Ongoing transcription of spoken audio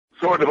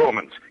sort of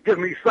omens give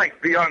me sight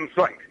beyond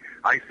sight.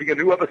 I see a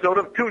new episode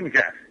of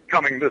ToonCast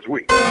coming this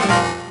week.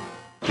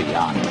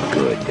 Beyond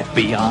good,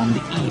 beyond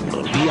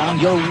evil,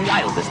 beyond your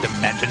wildest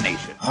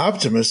imagination.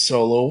 Optimus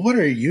Solo, what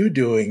are you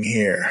doing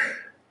here?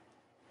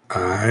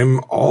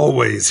 I'm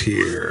always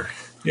here.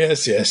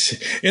 Yes,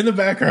 in the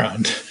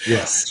background.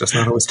 Yes, just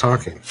not always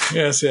talking.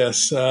 Yes.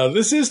 This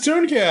is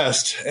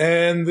ToonCast,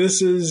 and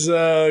this is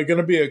going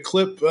to be a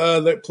clip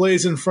that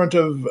plays in front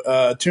of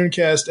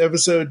ToonCast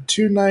episode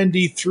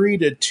 293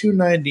 to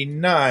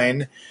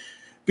 299,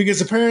 because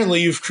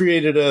apparently you've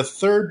created a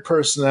third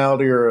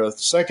personality or a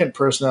second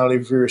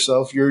personality for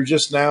yourself. You're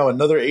just now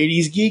another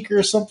 80s geek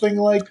or something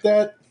like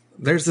that.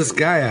 There's this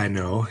guy I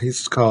know.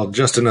 He's called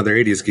Just Another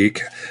 80s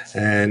Geek,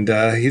 and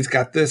he's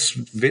got this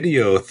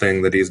video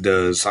thing that he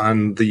does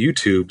on the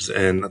YouTubes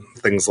and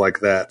things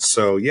like that.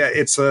 So, yeah,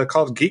 it's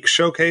called Geek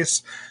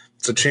Showcase.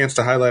 It's a chance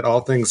to highlight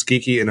all things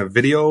geeky in a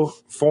video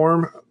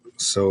form,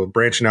 so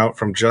branching out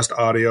from just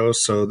audio.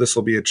 So this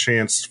will be a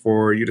chance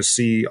for you to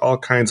see all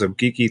kinds of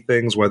geeky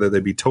things, whether they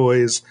be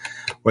toys,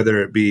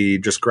 whether it be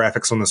just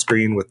graphics on the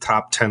screen with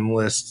top 10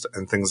 lists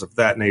and things of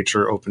that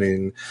nature,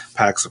 opening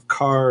packs of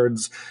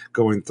cards,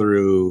 going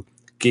through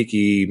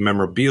geeky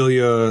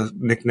memorabilia,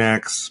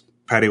 knickknacks,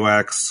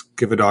 paddywhacks,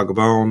 give a dog a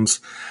bones,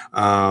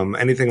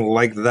 anything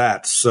like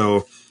that.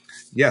 So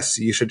yes,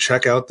 you should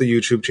check out the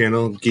YouTube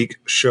channel, Geek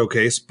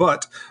Showcase,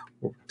 but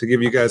to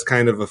give you guys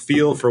kind of a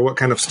feel for what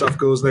kind of stuff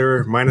goes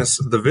there, minus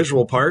the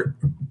visual part,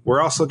 we're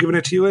also giving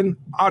it to you in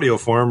audio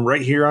form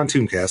right here on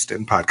ToonCast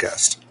and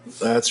podcast.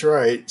 That's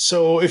right.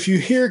 So if you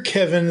hear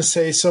Kevin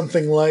say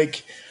something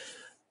like,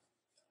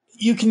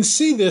 you can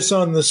see this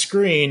on the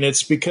screen,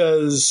 it's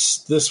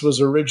because this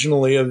was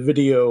originally a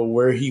video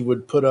where he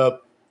would put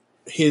up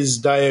his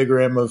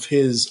diagram of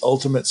his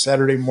Ultimate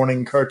Saturday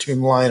Morning Cartoon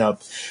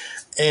lineup.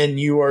 And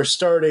you are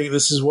starting,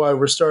 this is why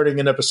we're starting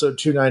in episode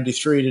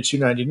 293 to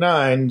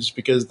 299, just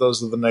because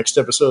those are the next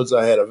episodes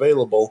I had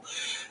available.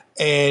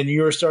 And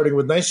you are starting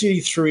with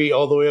 1983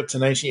 all the way up to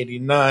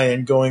 1989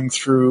 and going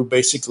through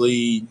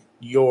basically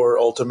your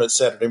Ultimate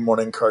Saturday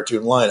Morning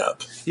Cartoon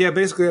lineup. Yeah,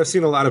 basically I've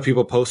seen a lot of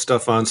people post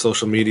stuff on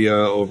social media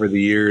over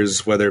the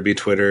years, whether it be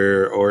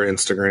Twitter or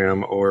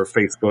Instagram or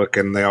Facebook,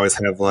 and they always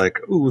have like,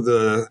 ooh,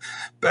 the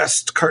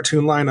best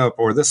cartoon lineup,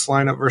 or this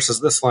lineup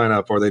versus this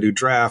lineup, or they do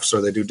drafts,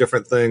 or they do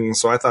different things.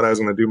 So I thought I was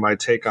going to do my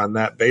take on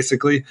that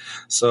basically.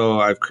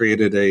 So I've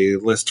created a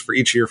list for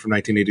each year from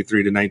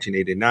 1983 to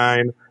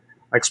 1989.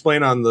 I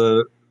explain on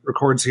the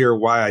records here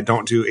why I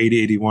don't do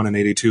 80, 81, and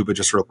 82, but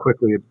just real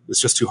quickly, it's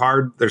just too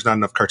hard. There's not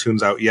enough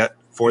cartoons out yet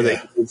for the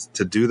 80s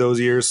to do those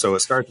years. So it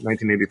starts in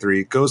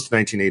 1983, goes to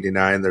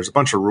 1989. There's a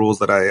bunch of rules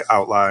that I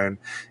outline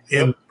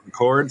in the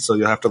record, so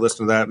you'll have to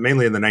listen to that.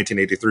 Mainly in the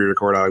 1983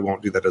 record. I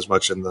won't do that as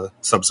much in the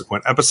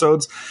subsequent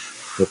episodes.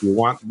 But if you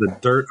want the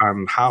dirt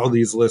on how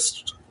these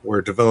lists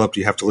were developed,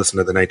 you have to listen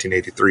to the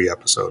 1983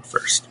 episode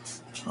first.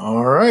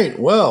 All right,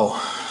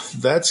 well,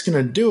 that's going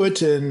to do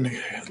it, and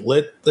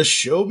let the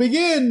show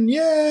begin.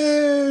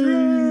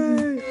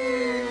 Yay!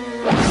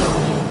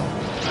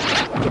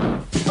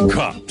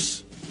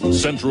 Cops,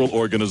 Central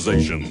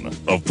Organization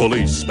of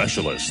Police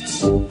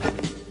Specialists,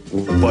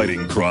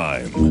 fighting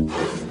crime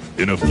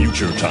in a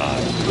future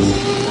time,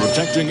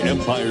 protecting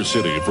Empire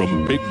City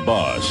from Big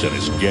Boss and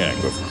his gang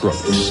of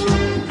crooks.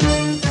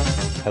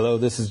 Hello,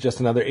 this is Just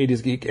Another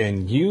 80s Geek,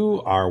 and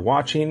you are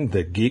watching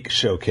the Geek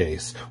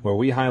Showcase, where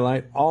we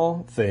highlight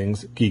all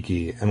things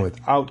geeky. And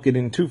without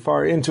getting too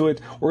far into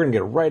it, we're going to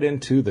get right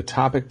into the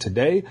topic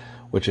today,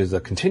 which is a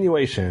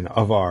continuation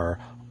of our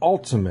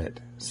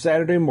Ultimate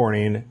Saturday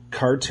Morning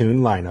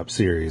Cartoon Lineup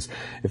series.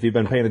 If you've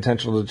been paying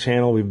attention to the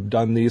channel, we've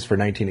done these for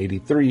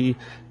 1983,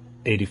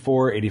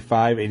 84,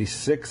 85,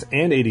 86,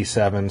 and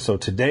 87. So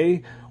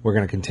today, we're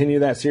going to continue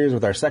that series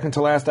with our second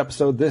to last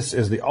episode. This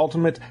is the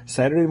Ultimate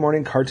Saturday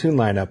Morning Cartoon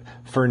Lineup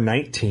for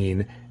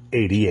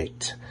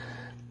 1988.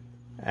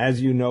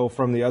 As you know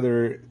from the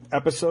other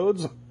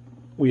episodes,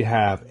 we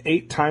have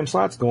 8 time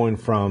slots going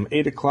from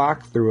 8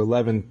 o'clock through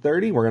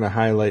 11:30. We're going to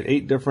highlight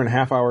 8 different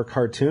half-hour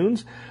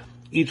cartoons.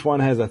 Each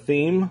one has a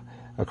theme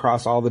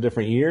across all the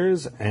different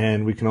years,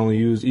 and we can only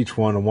use each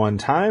one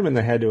time, and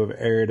they had to have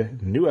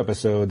aired new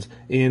episodes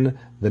in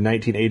the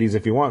 1980s.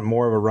 If you want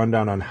more of a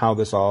rundown on how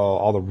this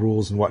all the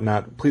rules and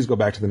whatnot, please go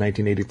back to the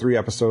 1983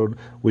 episode.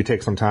 We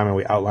take some time and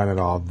we outline it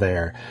all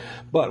there.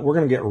 But we're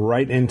going to get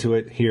right into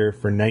it here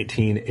for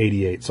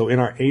 1988. So in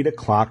our 8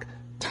 o'clock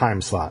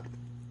time slot,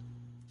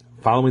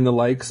 following the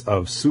likes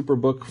of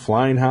Superbook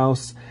Flying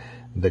House,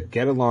 The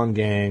Get Along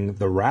Gang,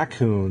 The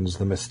Raccoons,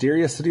 The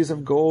Mysterious Cities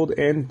of Gold,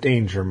 and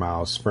Danger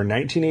Mouse. For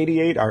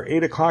 1988, our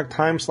 8 o'clock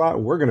time slot,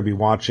 we're going to be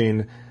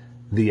watching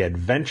The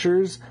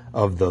Adventures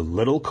of the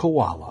Little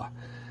Koala.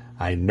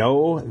 I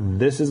know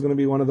this is going to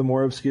be one of the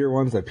more obscure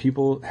ones that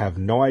people have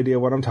no idea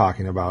what I'm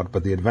talking about,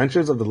 but The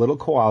Adventures of the Little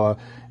Koala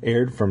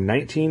aired from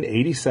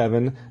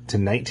 1987 to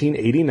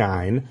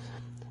 1989.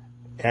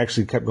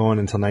 actually kept going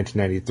until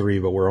 1993,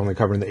 but we're only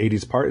covering the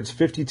 80s part. It's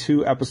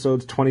 52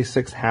 episodes,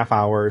 26 half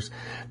hours.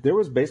 There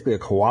was basically a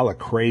koala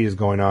craze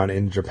going on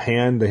in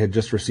Japan. They had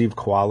just received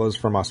koalas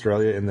from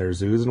Australia in their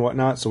zoos and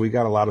whatnot, so we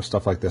got a lot of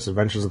stuff like this.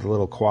 Adventures of the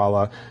Little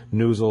Koala,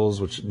 Noozles,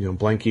 which,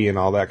 Blinky and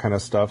all that kind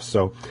of stuff.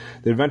 So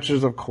the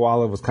Adventures of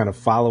Koala was kind of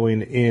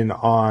following in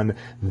on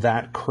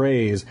that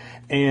craze.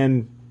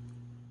 And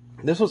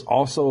this was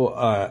also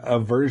a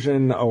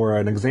version or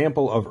an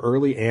example of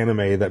early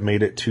anime that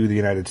made it to the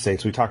United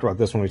States. We talked about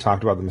this when we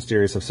talked about the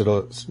Mysterious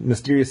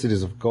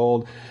Cities of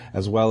Gold,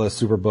 as well as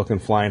Superbook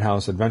and Flying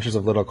House. Adventures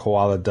of Little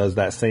Koala does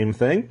that same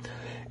thing.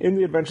 In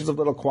the Adventures of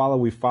Little Koala,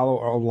 we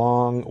follow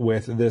along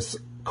with this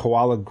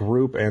koala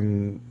group,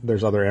 and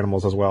there's other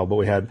animals as well, but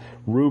we had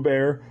Roo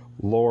Bear,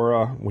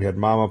 Laura, we had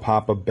Mama,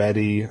 Papa,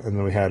 Betty, and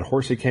then we had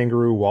Horsey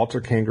Kangaroo,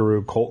 Walter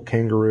Kangaroo, Colt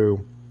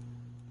Kangaroo,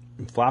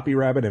 Floppy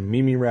Rabbit and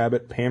Mimi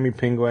Rabbit, Pammy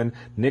Penguin,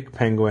 Nick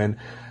Penguin,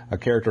 a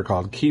character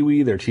called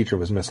Kiwi. Their teacher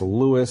was Miss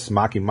Lewis.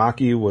 Maki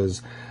Maki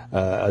was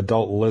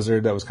adult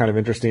lizard that was kind of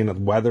interesting. The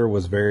weather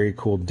was very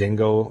cool.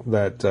 Dingo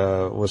that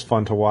was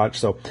fun to watch.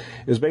 So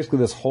it was basically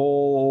this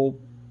whole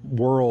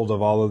world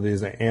of all of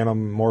these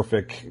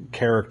anamorphic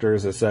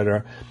characters,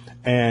 etc.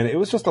 And it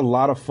was just a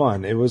lot of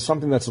fun. It was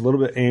something that's a little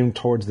bit aimed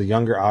towards the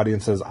younger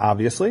audiences,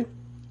 obviously,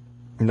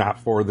 not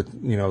for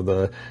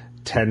the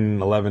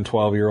 10, 11,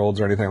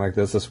 12-year-olds or anything like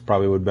this. This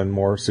probably would have been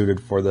more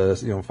suited for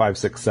the 5,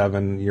 6,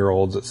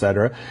 7-year-olds,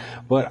 etc.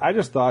 But I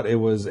just thought it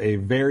was a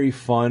very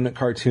fun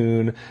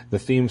cartoon. The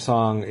theme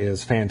song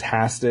is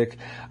fantastic.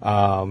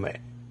 If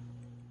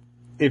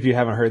you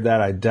haven't heard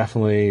that, I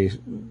definitely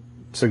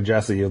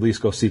suggest that you at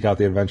least go seek out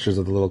the Adventures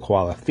of the Little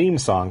Koala theme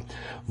song.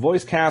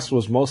 Voice cast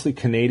was mostly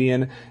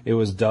Canadian. It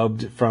was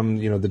dubbed from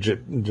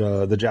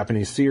the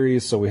Japanese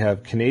series, so we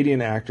have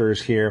Canadian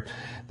actors here.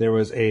 There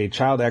was a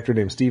child actor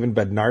named Steven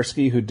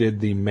Bednarski who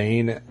did the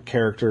main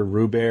character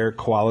Roo Bear,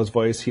 Koala's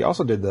voice. He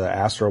also did the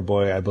Astro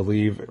Boy, I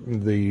believe,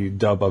 the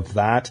dub of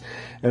that,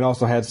 and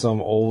also had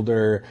some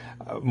older,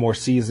 more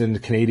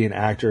seasoned Canadian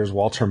actors.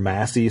 Walter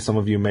Massey, some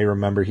of you may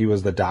remember, he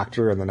was the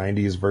Doctor in the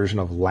 90s version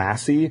of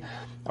Lassie.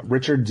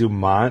 Richard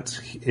Dumont,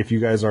 if you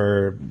guys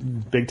are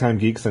big-time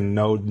geeks and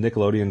know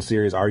Nickelodeon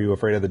series Are You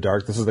Afraid of the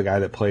Dark, this is the guy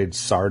that played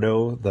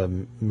Sardo,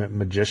 the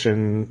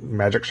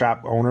magic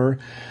shop owner.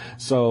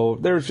 So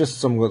there's just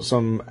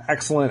some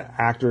excellent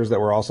actors that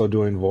were also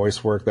doing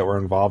voice work that were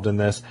involved in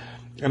this.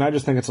 And I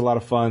just think it's a lot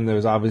of fun. It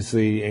was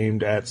obviously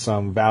aimed at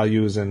some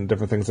values and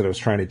different things that it was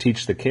trying to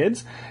teach the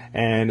kids.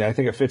 And I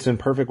think it fits in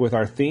perfect with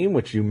our theme,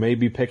 which you may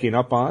be picking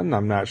up on.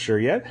 I'm not sure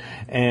yet.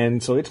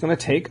 And so it's going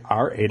to take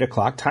our 8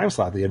 o'clock time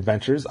slot, The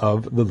Adventures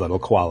of the Little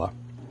Koala.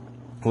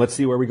 Let's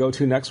see where we go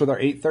to next with our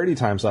 8:30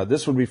 time slot.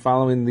 This would be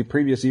following the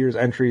previous year's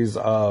entries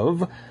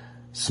of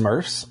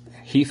Smurfs,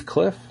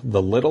 Heathcliff,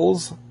 The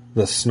Littles,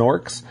 The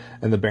Snorks,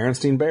 and the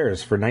Berenstain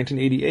Bears. For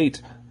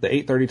 1988, the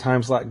 8:30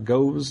 time slot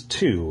goes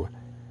to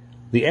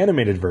the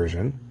animated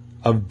version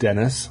of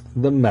Dennis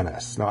the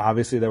Menace. Now,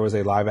 obviously, there was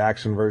a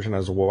live-action version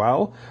as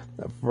well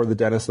for the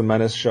Dennis the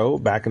Menace show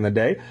back in the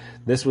day.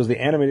 This was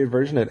the animated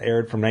version that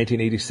aired from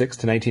 1986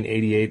 to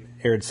 1988,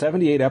 aired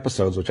 78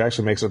 episodes, which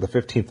actually makes it the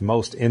 15th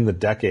most in the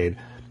decade.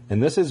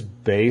 And this is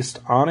based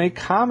on a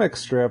comic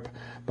strip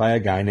by a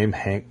guy named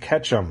Hank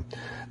Ketchum.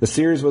 The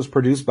series was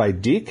produced by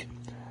Geek,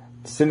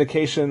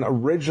 syndication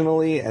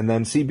originally, and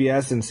then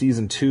CBS in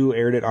season 2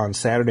 aired it on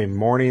Saturday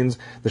mornings.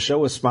 The show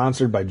was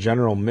sponsored by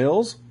General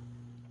Mills.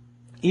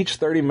 Each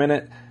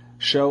 30-minute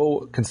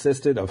show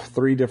consisted of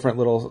 3 different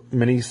little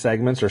mini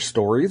segments or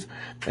stories,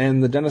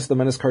 and the Dennis the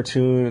Menace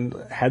cartoon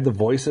had the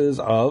voices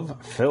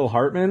of Phil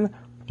Hartman,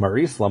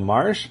 Maurice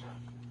LaMarche,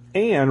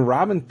 and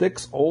Robin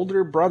Thicke's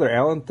older brother,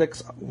 Alan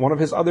Thicke's, one of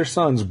his other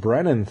sons,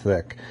 Brennan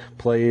Thicke,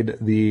 played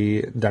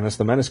the Dennis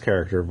the Menace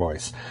character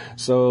voice.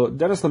 So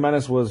Dennis the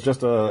Menace was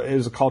just it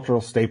was a cultural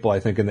staple,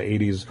 I think, in the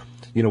 80s.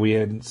 We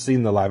had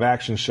seen the live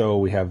action show,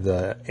 we have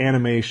the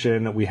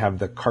animation, we have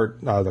the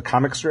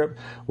comic strip,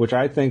 which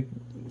I think,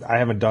 I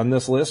haven't done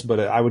this list, but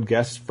I would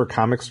guess for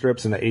comic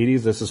strips in the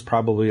 80s, this is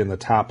probably in the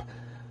top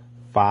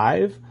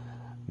 5.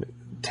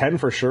 10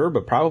 for sure,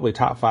 but probably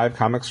top 5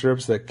 comic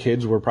strips that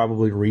kids were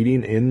probably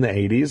reading in the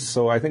 80s.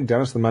 So I think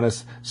Dennis the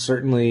Menace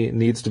certainly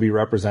needs to be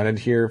represented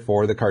here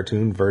for the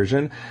cartoon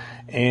version.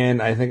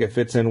 And I think it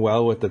fits in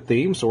well with the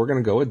theme. So we're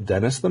going to go with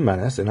Dennis the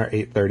Menace in our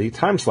 8:30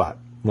 time slot.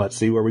 Let's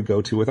see where we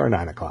go to with our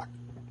 9 o'clock.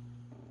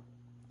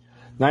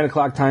 9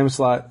 o'clock time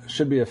slot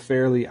should be a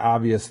fairly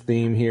obvious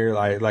theme here.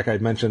 Like I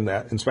mentioned,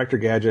 that Inspector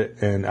Gadget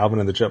and Alvin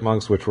and the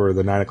Chipmunks, which were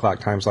the 9 o'clock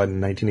time slot in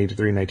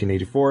 1983 and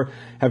 1984,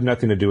 have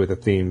nothing to do with the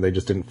theme. They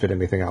just didn't fit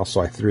anything else,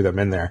 so I threw them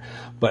in there.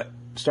 But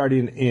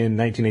starting in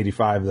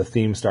 1985, the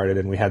theme started,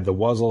 and we had the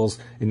Wuzzles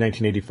in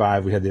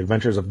 1985. We had the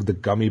Adventures of the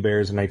Gummy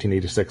Bears in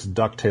 1986,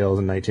 DuckTales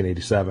in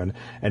 1987,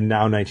 and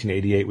now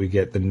 1988 we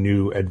get the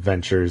new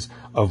Adventures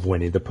of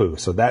Winnie the Pooh.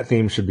 So that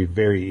theme should be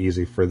very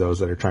easy for those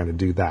that are trying to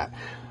do that.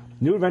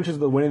 New Adventures of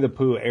the Winnie the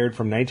Pooh aired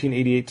from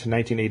 1988 to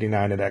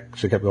 1989. It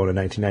actually kept going to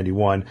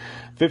 1991.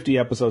 50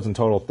 episodes in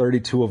total,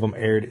 32 of them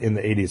aired in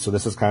the 80s. So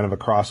this is kind of a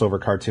crossover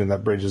cartoon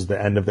that bridges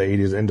the end of the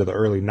 80s into the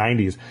early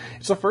 90s.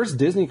 It's the first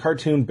Disney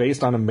cartoon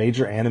based on a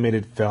major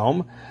animated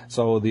film.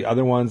 So the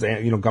other ones,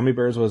 Gummy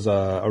Bears was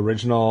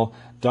original.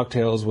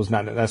 DuckTales was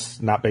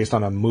not based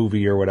on a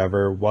movie or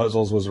whatever.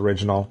 Wuzzles was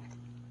original.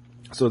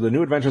 So the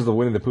New Adventures of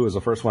Winnie the Pooh is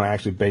the first one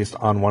actually based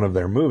on one of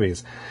their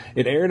movies.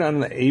 It aired on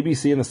the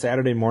ABC in the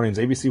Saturday mornings.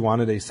 ABC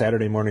wanted a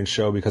Saturday morning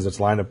show because its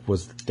lineup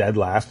was dead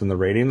last in the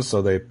ratings,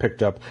 so they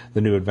picked up the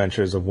New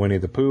Adventures of Winnie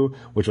the Pooh,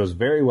 which was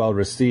very well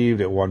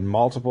received. It won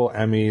multiple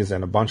Emmys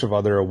and a bunch of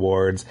other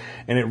awards,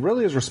 and it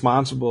really is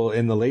responsible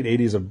in the late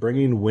 80s of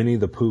bringing Winnie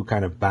the Pooh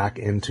kind of back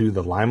into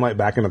the limelight,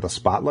 back into the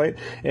spotlight.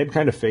 It had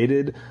kind of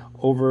faded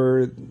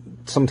over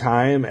some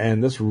time,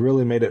 and this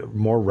really made it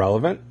more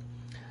relevant.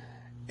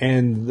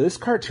 And this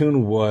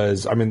cartoon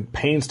was,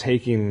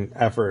 painstaking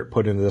effort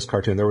put into this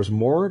cartoon. There was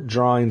more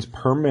drawings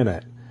per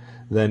minute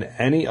than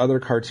any other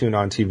cartoon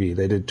on TV.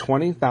 They did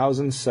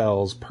 20,000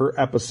 cells per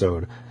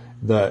episode.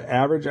 The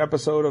average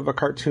episode of a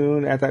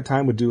cartoon at that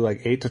time would do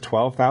like 8 to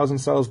 12,000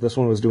 cells. This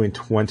one was doing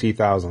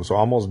 20,000, so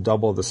almost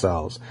double the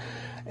cells.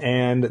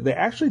 And they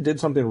actually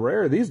did something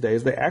rare these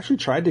days. They actually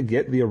tried to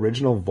get the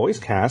original voice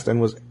cast and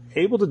was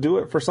able to do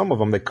it for some of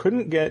them. They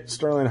couldn't get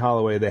Sterling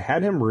Holloway. They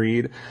had him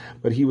read,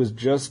 but he was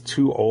just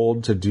too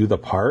old to do the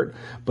part.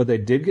 But they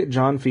did get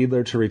John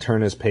Fiedler to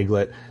return as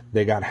Piglet.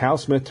 They got Hal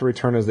Smith to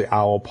return as the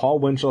Owl. Paul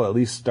Winchell at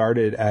least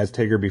started as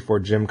Tigger before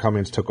Jim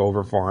Cummings took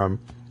over for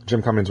him.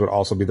 Jim Cummings would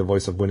also be the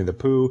voice of Winnie the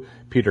Pooh.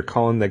 Peter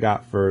Cullen they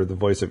got for the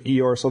voice of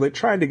Eeyore. So they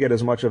tried to get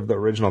as much of the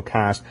original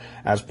cast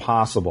as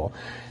possible.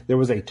 There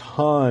was a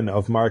ton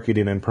of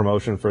marketing and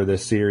promotion for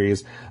this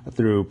series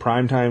through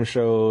primetime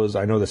shows.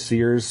 I know the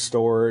Sears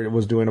store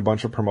was doing a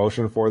bunch of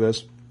promotion for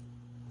this.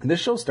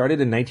 This show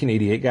started in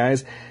 1988,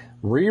 guys.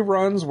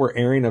 Reruns were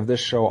airing of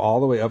this show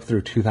all the way up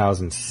through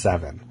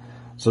 2007.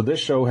 So this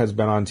show has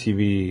been on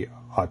TV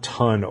a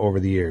ton over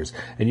the years.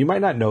 And you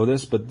might not know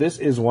this, but this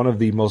is one of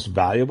the most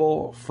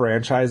valuable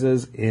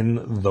franchises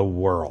in the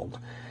world.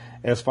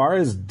 As far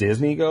as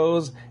Disney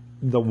goes,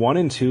 the 1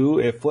 and 2,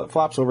 it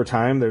flip-flops over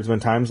time. There's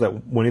been times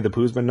that Winnie the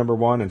Pooh's been number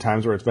 1 and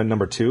times where it's been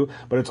number 2,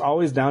 but it's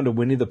always down to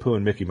Winnie the Pooh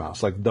and Mickey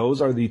Mouse. Like, those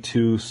are the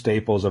two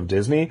staples of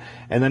Disney.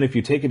 And then if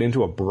you take it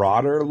into a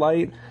broader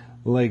light,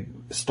 like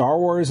Star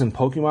Wars and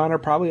Pokemon are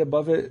probably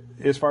above it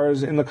as far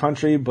as in the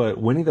country, but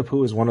Winnie the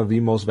Pooh is one of the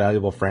most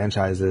valuable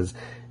franchises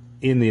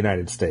in the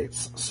United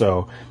States.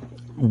 So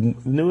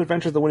New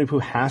Adventures of the Winnie the Pooh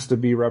has to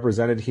be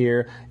represented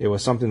here. It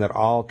was something that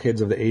all kids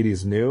of the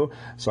 80s knew.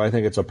 So I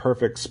think it's a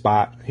perfect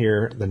spot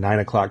here, the 9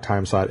 o'clock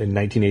time slot in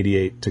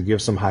 1988, to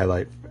give some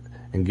highlight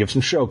and give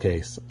some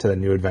showcase to the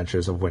New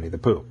Adventures of Winnie the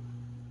Pooh.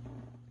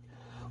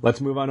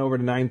 Let's move on over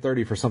to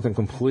 9:30 for something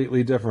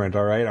completely different,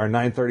 all right? Our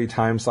 9:30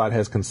 time slot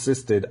has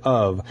consisted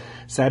of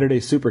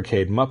Saturday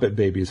Supercade, Muppet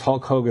Babies,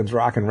 Hulk Hogan's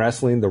Rockin'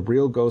 Wrestling, The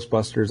Real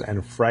Ghostbusters,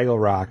 and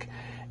Fraggle Rock.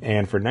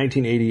 And for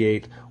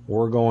 1988,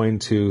 we're going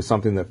to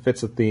something that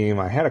fits a theme.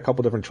 I had a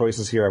couple different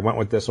choices here. I went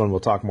with this one. We'll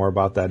talk more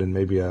about that in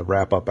maybe a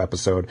wrap-up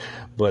episode.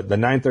 But the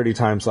 9:30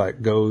 time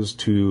slot goes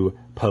to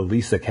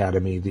Police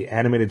Academy, the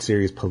animated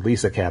series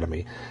Police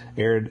Academy.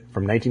 Aired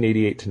from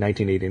 1988 to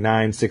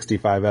 1989,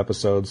 65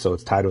 episodes, so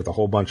it's tied with a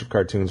whole bunch of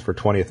cartoons for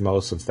 20th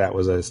most, since that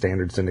was a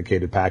standard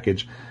syndicated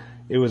package.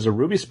 It was a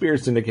Ruby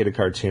Spears syndicated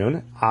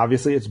cartoon.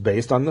 Obviously, it's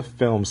based on the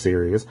film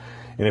series.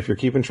 And if you're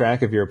keeping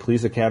track, if you're a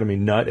Police Academy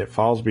nut, it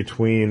falls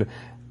between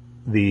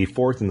the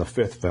 4th and the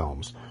 5th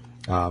films.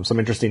 Some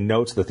interesting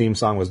notes. The theme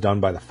song was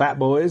done by the Fat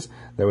Boys.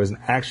 There was an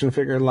action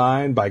figure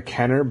line by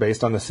Kenner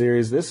based on the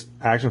series. This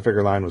action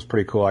figure line was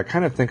pretty cool. I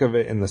kind of think of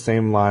it in the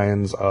same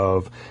lines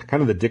of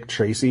kind of the Dick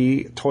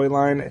Tracy toy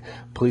line.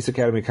 Police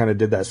Academy kind of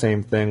did that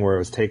same thing where it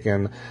was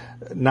taking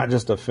not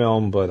just a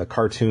film, but a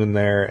cartoon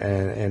there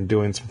and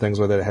doing some things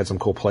with it. It had some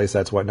cool play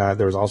sets, whatnot.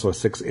 There was also a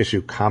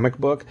 6-issue comic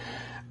book.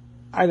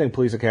 I think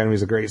Police Academy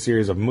is a great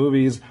series of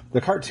movies.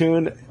 The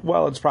cartoon,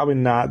 well, it's probably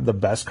not the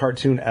best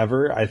cartoon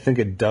ever. I think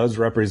it does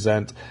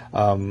represent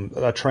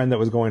a trend that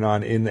was going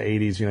on in the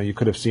 80s. You know, you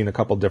could have seen a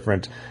couple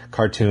different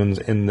cartoons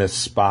in this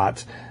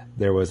spot.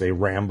 There was a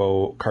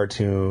Rambo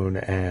cartoon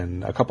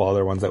and a couple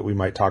other ones that we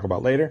might talk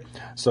about later.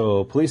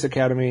 So Police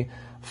Academy,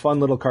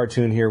 fun little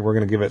cartoon here. We're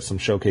going to give it some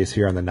showcase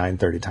here on the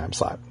 9:30 time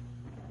slot.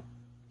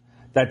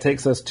 That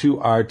takes us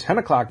to our 10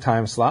 o'clock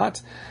time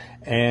slot.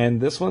 And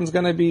this one's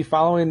going to be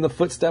following the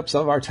footsteps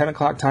of our 10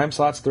 o'clock time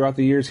slots throughout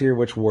the years here,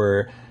 which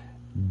were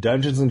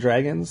Dungeons &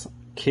 Dragons,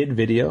 Kid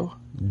Video,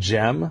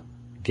 Gem,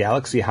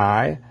 Galaxy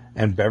High,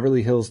 and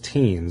Beverly Hills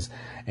Teens.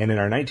 And in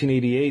our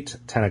 1988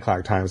 10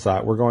 o'clock time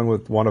slot, we're going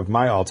with one of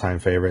my all-time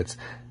favorites,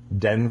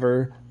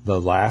 Denver,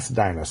 the Last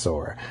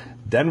Dinosaur.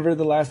 Denver,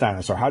 the Last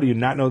Dinosaur. How do you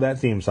not know that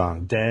theme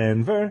song?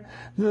 Denver,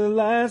 the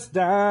Last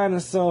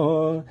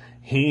Dinosaur.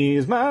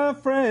 He's my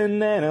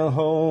friend and a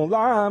whole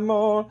lot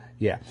more.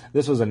 Yeah,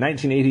 this was a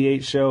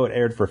 1988 show. It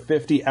aired for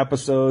 50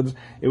 episodes.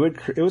 It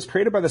was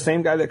created by the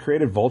same guy that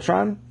created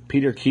Voltron,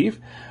 Peter Keefe,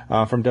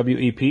 from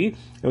WEP. It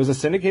was a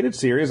syndicated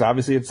series.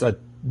 Obviously, it's a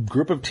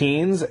group of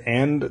teens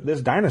and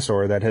this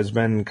dinosaur that has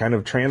been kind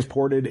of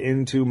transported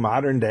into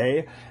modern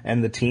day,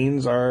 and the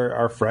teens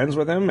are friends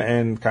with him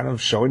and kind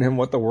of showing him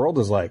what the world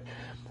is like.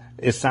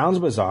 It sounds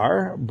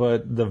bizarre,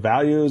 but the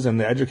values and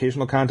the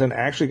educational content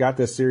actually got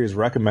this series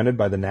recommended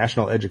by the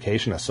National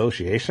Education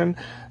Association.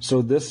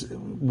 So this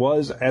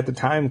was, at the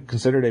time,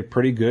 considered a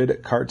pretty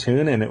good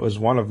cartoon, and it was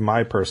one of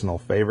my personal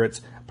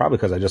favorites, probably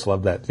because I just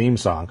loved that theme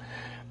song.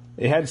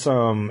 It had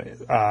some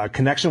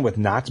connection with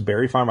Knott's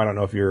Berry Farm. I don't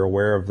know if you're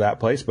aware of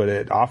that place, but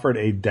it offered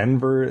a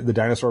Denver the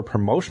Dinosaur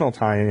promotional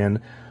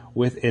tie-in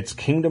with its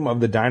Kingdom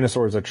of the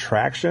Dinosaurs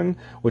attraction,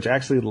 which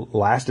actually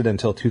lasted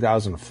until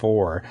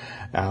 2004.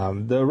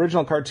 The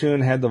original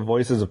cartoon had the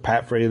voices of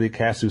Pat Fraley,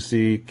 Cass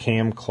Soucy,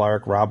 Cam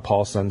Clark, Rob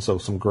Paulson, so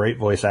some great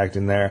voice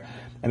acting there.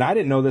 And I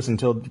didn't know this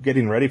until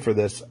getting ready for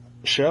this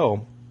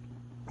show.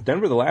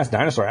 Denver the Last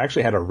Dinosaur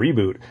actually had a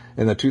reboot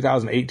in the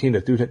 2018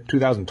 to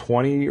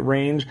 2020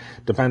 range.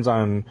 Depends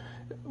on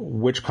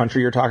which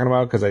country you're talking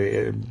about, because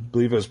I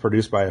believe it was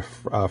produced by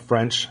a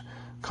French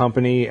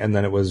company, and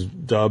then it was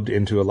dubbed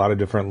into a lot of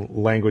different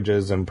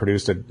languages and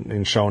produced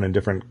and shown in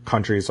different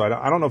countries. So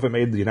I don't know if it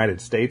made the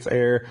United States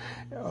air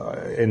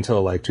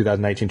until like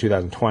 2019,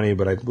 2020,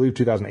 but I believe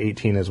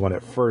 2018 is when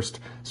it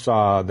first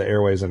saw the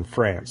airways in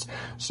France.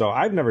 So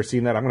I've never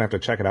seen that. I'm gonna have to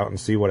check it out and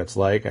see what it's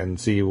like and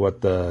see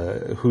what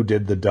who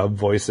did the dub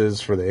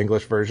voices for the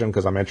English version,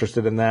 because I'm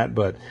interested in that.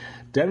 But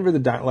Denver the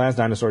Last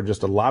Dinosaur,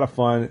 just a lot of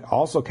fun.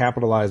 Also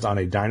capitalized on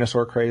a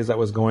dinosaur craze that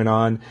was going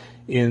on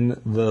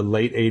in the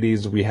late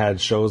 80s. We had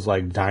shows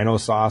like Dino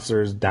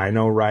Saucers,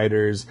 Dino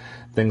Riders,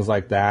 things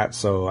like that.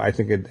 So I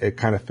think it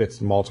kind of fits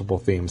multiple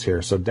themes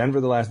here. So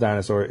Denver the Last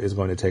Dinosaur is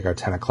going to take our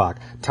 10 o'clock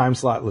time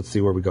slot. Let's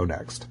see where we go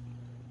next.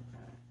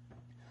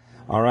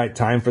 All right,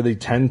 time for the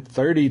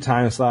 10:30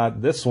 time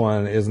slot. This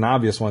one is an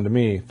obvious one to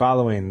me.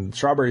 Following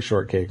Strawberry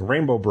Shortcake,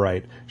 Rainbow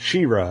Bright,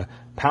 She-Ra,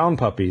 Pound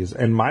Puppies,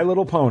 and My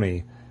Little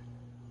Pony,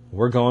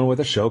 we're going with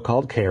a show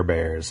called Care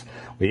Bears.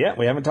 But yeah,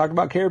 we haven't talked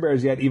about Care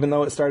Bears yet, even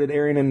though it started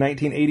airing in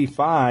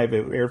 1985. It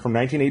aired from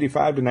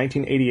 1985 to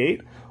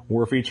 1988.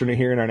 We're featuring it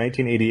here in our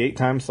 1988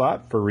 time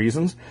slot for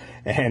reasons.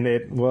 And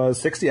it was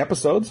 60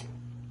 episodes.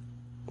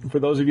 For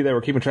those of you that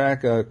were keeping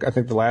track, I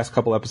think the last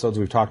couple episodes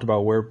we've talked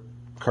about where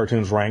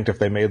cartoons ranked, if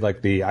they made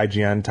like the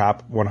IGN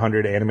top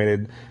 100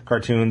 animated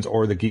cartoons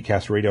or the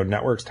GeekCast Radio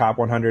Network's top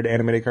 100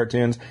 animated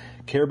cartoons.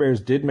 Care Bears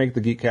did make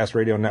the GeekCast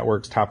Radio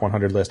Network's top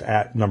 100 list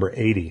at number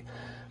 80.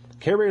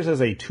 Care Bears is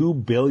a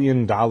 $2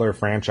 billion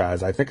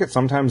franchise. I think it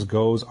sometimes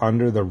goes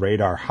under the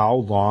radar how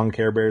long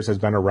Care Bears has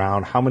been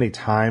around, how many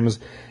times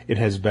it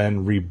has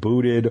been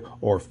rebooted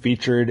or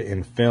featured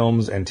in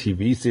films and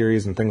TV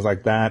series and things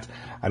like that.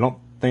 I don't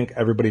think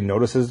everybody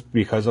notices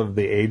because of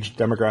the age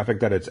demographic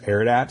that it's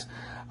aired at.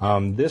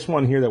 This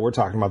one here that we're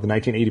talking about, the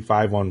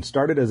 1985 one,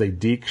 started as a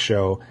Geek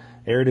show,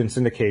 aired in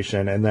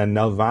syndication, and then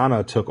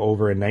Nelvana took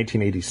over in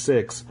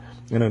 1986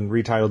 and then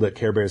retitled it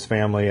Care Bears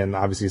Family, and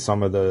obviously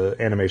some of the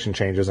animation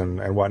changes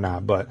and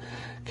whatnot. But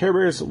Care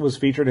Bears was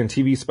featured in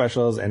TV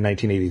specials in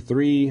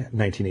 1983,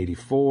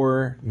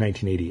 1984,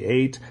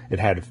 1988. It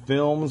had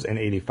films in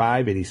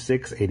 85,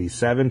 86,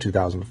 87,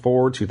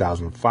 2004,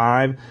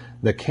 2005.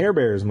 The Care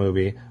Bears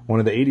movie, one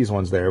of the 80s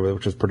ones there,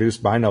 which was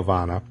produced by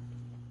Nelvana,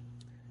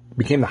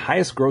 became the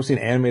highest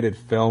grossing animated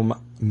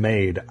film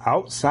made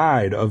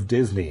outside of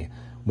Disney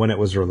when it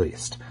was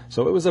released.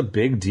 So it was a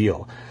big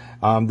deal.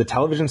 The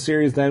television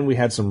series, then, we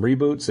had some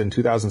reboots. In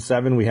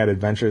 2007, we had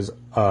Adventures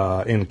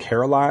in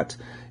Care-a-Lot.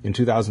 In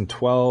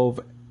 2012,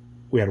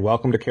 we had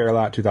Welcome to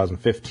Care-a-Lot.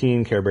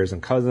 2015, Care Bears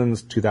and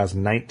Cousins.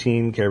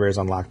 2019, Care Bears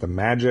Unlock the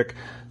Magic.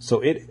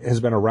 So it has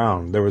been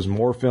around. There was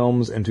more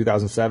films in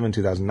 2007,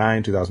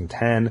 2009,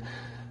 2010.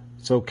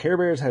 So Care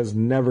Bears has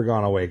never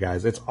gone away,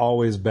 guys. It's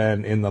always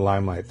been in the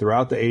limelight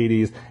throughout the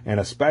 80s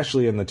and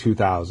especially in the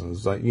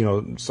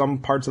 2000s. Some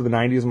parts of the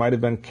 90s might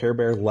have been Care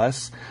Bear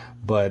less,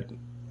 but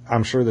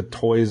I'm sure the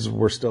toys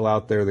were still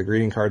out there. The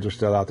greeting cards were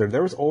still out there.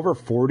 There was over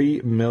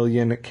 40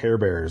 million Care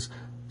Bears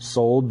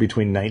sold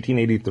between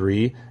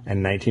 1983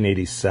 and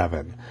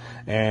 1987.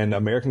 And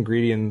American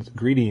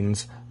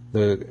Greetings,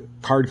 the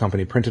card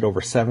company, printed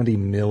over 70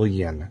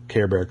 million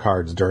Care Bear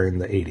cards during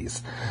the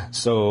 80s.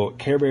 So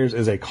Care Bears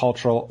is a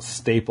cultural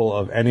staple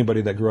of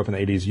anybody that grew up in the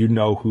 80s. You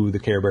know who the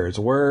Care Bears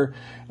were,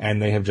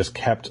 and they have just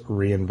kept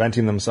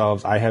reinventing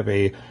themselves. I have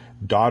a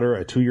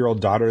 2-year-old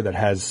daughter that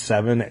has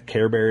 7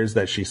 Care Bears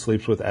that she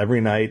sleeps with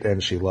every night,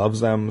 and she loves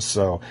them.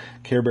 So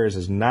Care Bears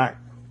is not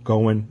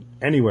going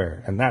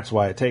anywhere, and that's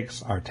why it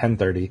takes our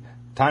 10:30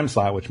 time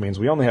slot, which means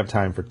we only have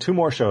time for 2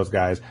 more shows,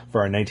 guys,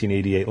 for our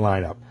 1988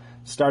 lineup.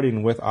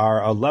 Starting with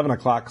our 11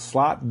 o'clock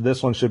slot.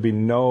 This one should be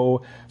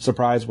no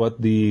surprise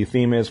what the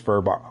theme is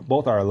for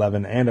both our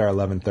 11 and our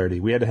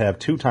 11:30. We had to have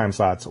 2 time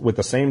slots with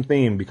the same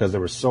theme because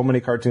there were so many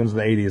cartoons in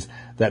the 80s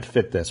that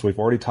fit this. We've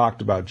already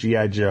talked about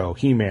G.I. Joe,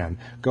 He-Man,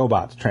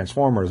 GoBots,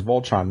 Transformers,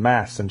 Voltron,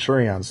 Mask,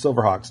 Centurions,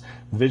 Silverhawks,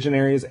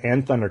 Visionaries,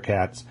 and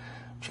Thundercats,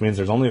 which means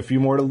there's only a few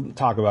more to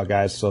talk about,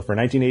 guys. So for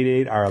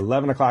 1988, our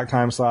 11 o'clock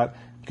time slot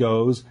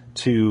goes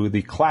to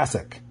the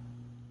classic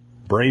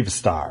Brave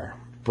Star.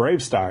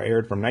 Brave Star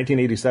aired from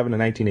 1987 to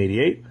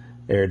 1988,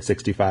 aired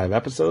 65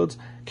 episodes,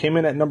 came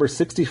in at number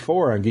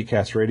 64 on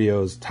GeekCast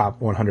Radio's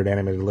top 100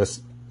 animated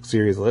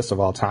series list of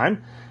all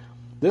time.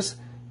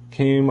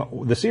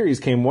 The series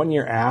came 1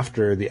 year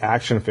after the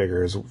action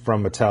figures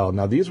from Mattel.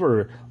 Now, these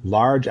were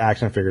large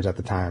action figures at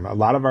the time. A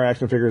lot of our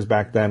action figures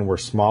back then were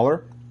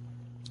smaller,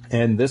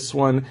 and this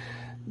one,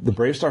 the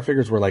Brave Star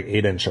figures were like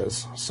 8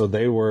 inches, so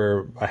they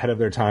were ahead of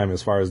their time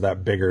as far as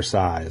that bigger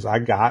size.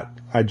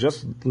 I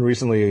just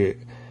recently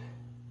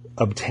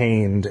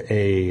obtained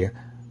a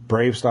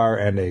Brave Star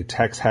and a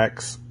Tex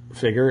Hex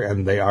figure,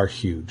 and they are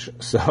huge.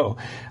 So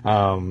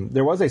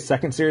there was a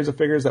second series of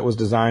figures that was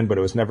designed, but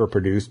it was never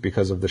produced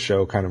because of the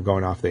show kind of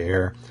going off the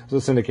air. It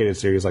was a syndicated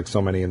series like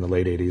so many in the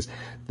late 80s.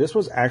 This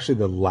was actually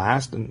the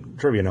last,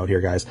 trivia note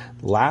here, guys,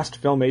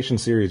 last Filmation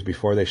series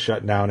before they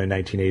shut down in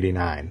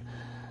 1989.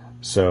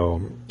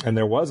 So, and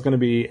there was going to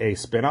be a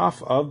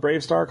spin-off of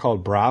Brave Star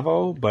called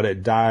Bravo, but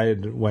it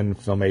died when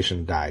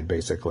Filmation died,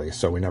 basically.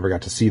 So we never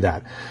got to see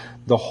that.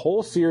 The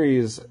whole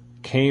series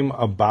came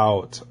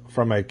about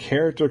from a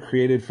character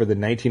created for the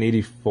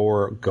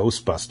 1984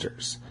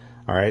 Ghostbusters.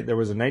 All right, there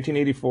was a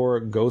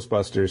 1984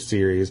 Ghostbusters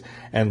series,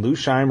 and Lou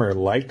Scheimer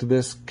liked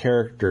this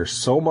character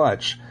so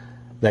much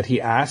that he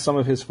asked some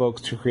of his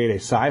folks to create a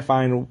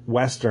sci-fi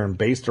western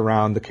based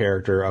around the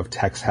character of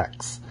Tex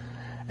Hex.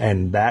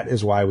 And that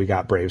is why we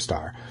got Brave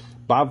Star.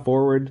 Bob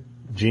Forward,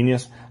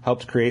 genius,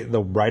 helped create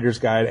the writer's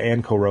guide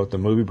and co-wrote the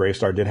movie. Brave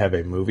Star did have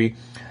a movie.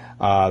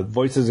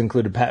 Voices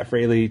included Pat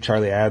Fraley,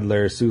 Charlie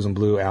Adler, Susan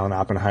Blue, Alan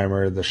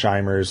Oppenheimer, the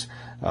Scheimers,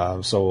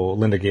 so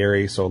Linda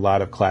Gary, so a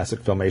lot of classic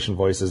Filmation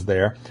voices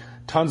there.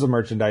 Tons of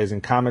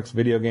merchandising, comics,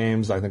 video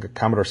games. I think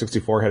Commodore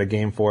 64 had a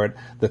game for it.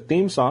 The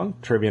theme song,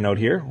 trivia note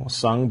here, was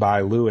sung by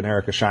Lou and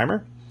Erica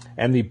Scheimer.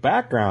 And the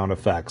background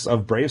effects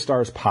of Brave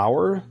Star's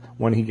power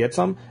when he gets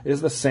them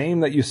is the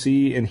same that you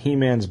see in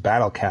He-Man's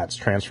Battle Cats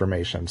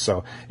transformation.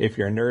 So if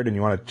you're a nerd and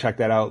you want to check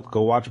that out,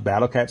 go watch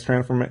Battle Cats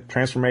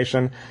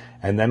transformation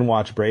and then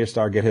watch Brave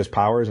Star get his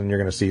powers, and you're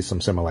going to see some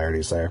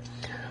similarities there.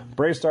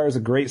 Brave Star is a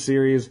great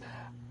series.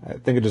 I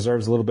think it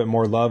deserves a little bit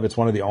more love. It's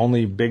one of the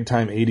only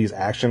big-time 80s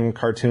action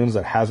cartoons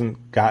that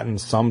hasn't gotten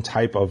some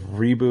type of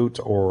reboot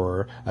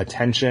or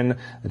attention.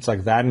 It's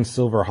like that and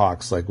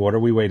Silverhawks. Like, what are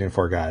we waiting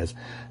for, guys?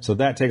 So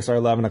that takes our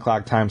 11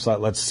 o'clock time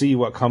slot. Let's see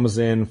what comes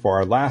in for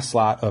our last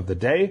slot of the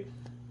day.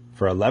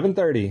 For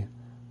 11:30,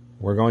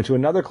 we're going to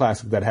another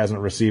classic that hasn't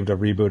received a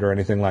reboot or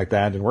anything like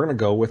that, and we're going to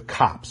go with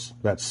Cops.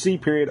 That's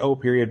C.O.P.S.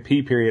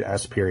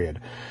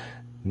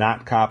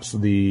 Not Cops,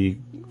 the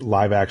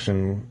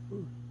live-action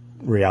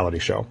reality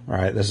show. All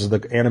right, this is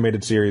the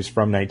animated series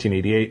from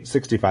 1988,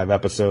 65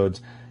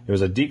 episodes. It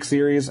was a Geek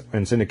series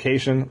in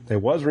syndication.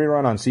 It was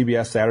rerun on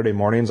CBS Saturday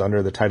mornings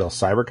under the title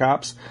Cyber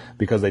Cops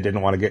because they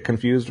didn't want to get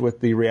confused with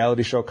the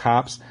reality show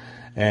Cops.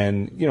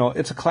 And, you know,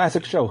 it's a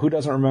classic show. Who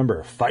doesn't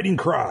remember Fighting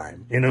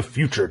Crime in a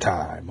Future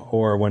Time?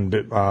 Or when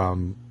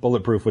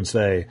Bulletproof would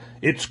say,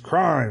 it's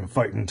crime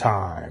fighting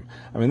time.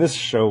 I mean, this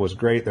show was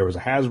great. There was a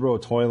Hasbro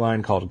toy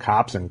line called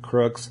Cops and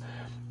Crooks,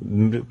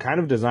 kind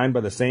of designed by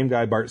the same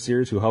guy, Bart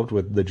Sears, who helped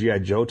with the G.I.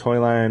 Joe toy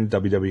line,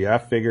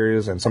 WWF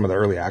figures, and some of the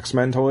early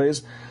X-Men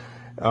toys.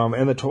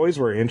 And the toys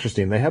were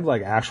interesting. They had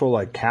like actual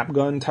like cap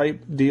gun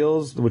type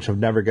deals, which you'd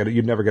never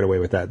get away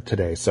with that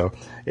today. So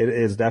it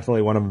is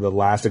definitely one of the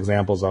last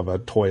examples of a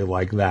toy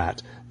like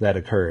that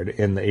occurred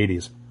in the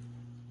 80s.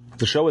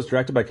 The show was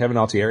directed by Kevin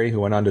Altieri,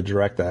 who went on to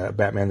direct the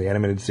Batman the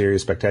Animated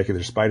Series,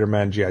 Spectacular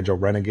Spider-Man, G.I. Joe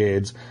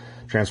Renegades,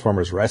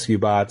 Transformers Rescue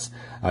Bots.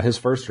 His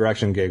first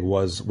direction gig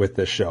was with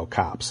this show,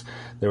 Cops.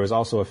 There was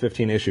also a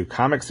 15-issue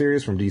comic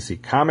series from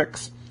DC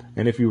Comics.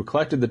 And if you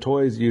collected the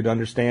toys, you'd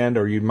understand,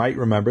 or you might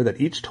remember,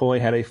 that each toy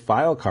had a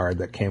file card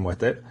that came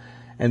with it.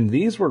 And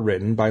these were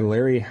written by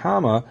Larry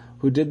Hama,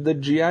 who did the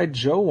G.I.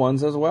 Joe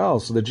ones as well.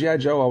 So the G.I.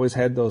 Joe always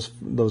had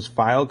those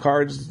file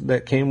cards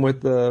that came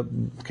with the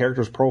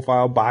character's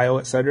profile, bio,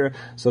 etc.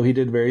 So he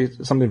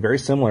did something very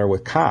similar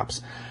with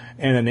Cops.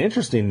 And an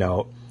interesting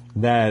note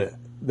that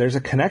there's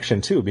a connection,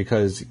 too,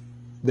 because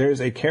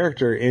there's a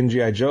character in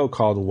G.I. Joe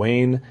called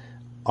Wayne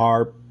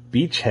R.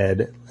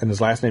 Beachhead, and his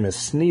last name is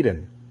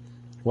Sneeden.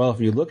 Well,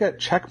 if you look at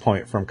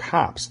Checkpoint from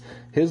Cops,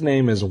 his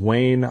name is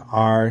Wayne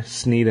R.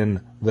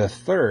 Sneeden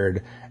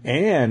III,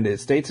 and it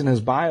states in his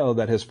bio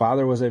that his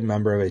father was a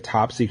member of a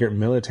top-secret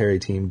military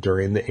team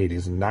during the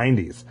 80s and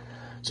 90s.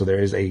 So there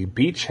is a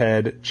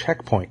Beachhead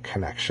Checkpoint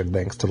connection,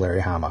 thanks to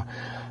Larry Hama.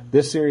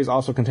 This series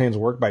also contains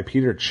work by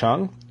Peter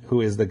Chung, who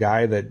is the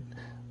guy that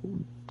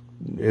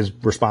is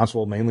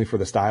responsible mainly for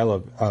the style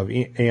of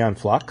Aeon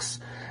Flux.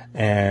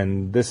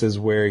 And this is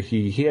where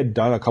he had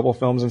done a couple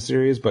films and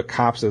series, but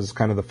Cops is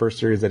kind of the first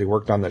series that he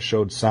worked on that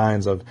showed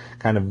signs of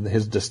kind of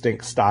his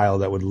distinct style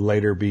that would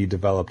later be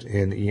developed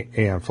in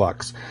Aeon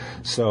Flux.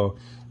 So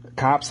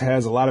Cops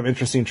has a lot of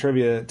interesting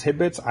trivia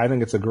tidbits. I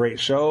think it's a great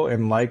show.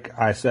 And like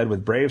I said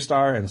with Brave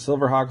Star and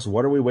Silverhawks,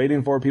 what are we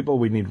waiting for, people?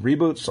 We need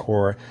reboots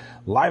or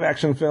live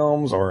action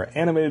films or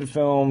animated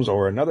films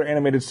or another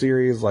animated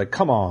series. Like,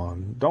 come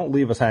on, don't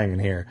leave us hanging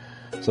here.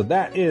 So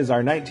that is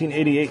our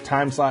 1988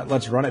 time slot.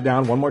 Let's run it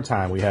down one more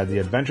time. We had The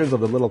Adventures of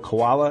the Little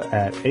Koala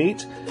at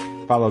 8,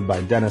 followed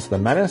by Dennis the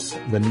Menace,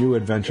 The New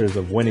Adventures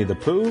of Winnie the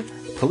Pooh,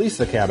 Police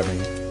Academy,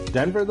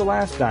 Denver the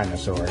Last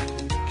Dinosaur,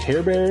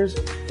 Care Bears,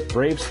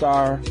 Brave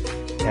Star,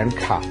 and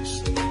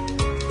Cops.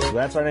 So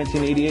that's our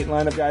 1988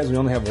 lineup, guys. We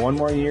only have one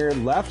more year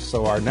left,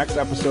 so our next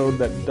episode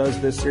that does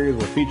this series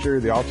will feature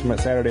the Ultimate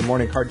Saturday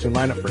Morning Cartoon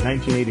lineup for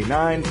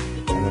 1989,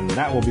 and then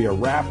that will be a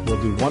wrap.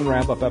 We'll do one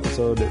wrap-up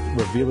episode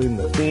revealing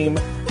the theme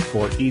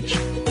for each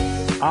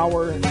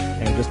hour,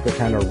 and just to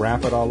kind of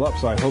wrap it all up.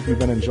 So I hope you've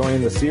been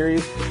enjoying the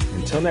series.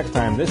 Until next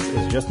time, this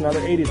is Just Another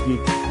 80s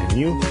Geek, and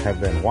you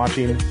have been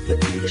watching the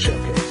Geek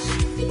Showcase.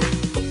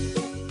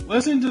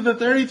 Listen to the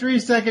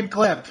 33-second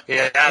clip.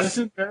 Yes.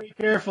 Listen very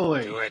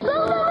carefully. Do it. It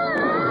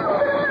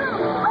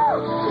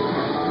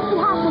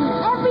happens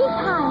every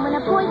time when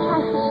a boy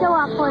tries to show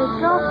off for his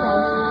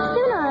girlfriend.